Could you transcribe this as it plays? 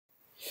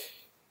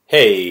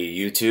Hey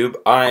YouTube,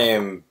 I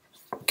am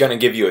going to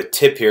give you a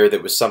tip here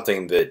that was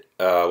something that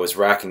was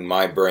racking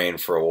my brain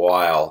for a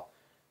while,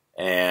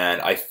 and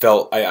I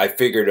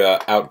figured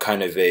out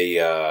kind of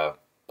a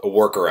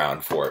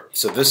workaround for it.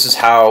 So this is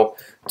how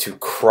to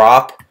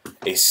crop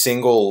a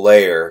single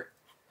layer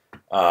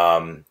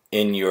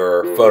in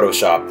your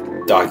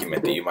Photoshop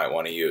document that you might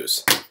want to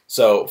use.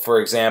 So for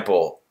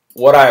example,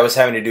 what I was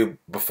having to do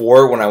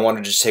before when I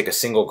wanted to just take a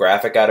single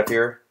graphic out of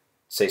here,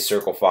 say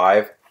circle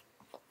 5,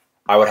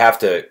 I would have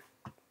to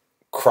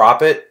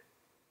crop it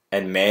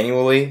and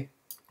manually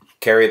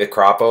carry the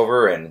crop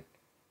over and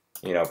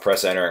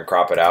press enter and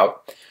crop it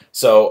out.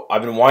 So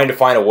I've been wanting to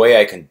find a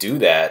way I can do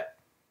that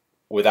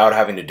without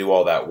having to do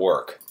all that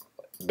work.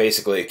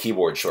 Basically a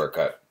keyboard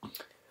shortcut.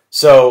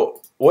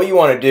 So what you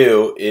want to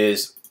do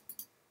is,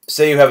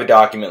 say you have a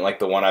document like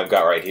the one I've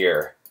got right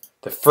here.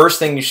 The first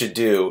thing you should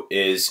do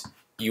is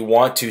you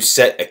want to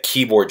set a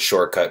keyboard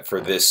shortcut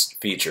for this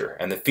feature,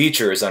 and the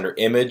feature is under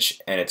Image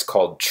and it's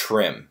called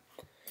Trim.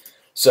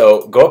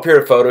 So go up here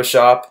to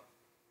Photoshop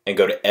and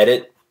go to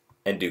Edit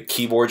and do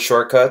Keyboard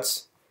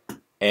Shortcuts,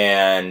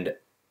 and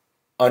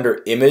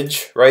under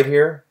Image right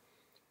here,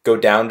 go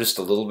down just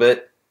a little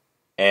bit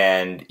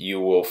and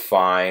you will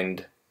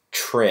find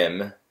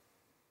Trim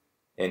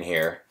in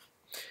here.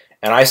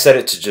 And I set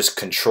it to just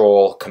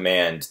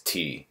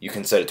Control-Command-T. You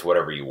can set it to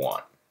whatever you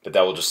want, but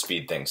that will just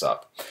speed things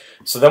up.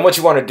 So then what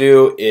you want to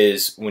do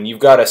is, when you've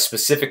got a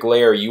specific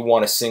layer you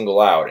want to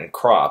single out and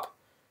crop,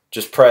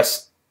 just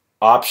press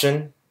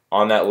Option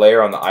on that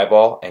layer on the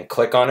eyeball and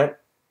click on it.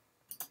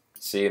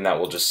 See, and that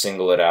will just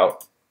single it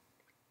out.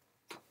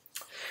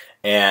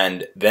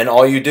 And then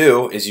all you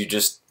do is you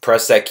just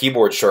press that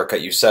keyboard shortcut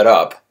you set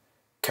up,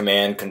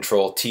 Command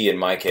Control T in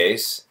my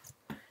case,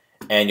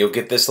 and you'll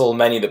get this little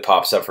menu that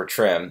pops up for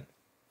trim.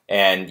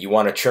 And you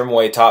want to trim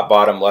away top,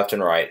 bottom, left,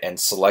 and right, and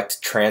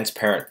select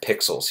transparent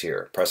pixels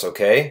here. Press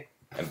OK,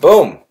 and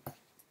boom!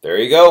 There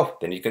you go.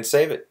 Then you can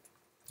save it.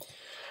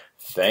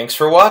 Thanks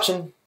for watching.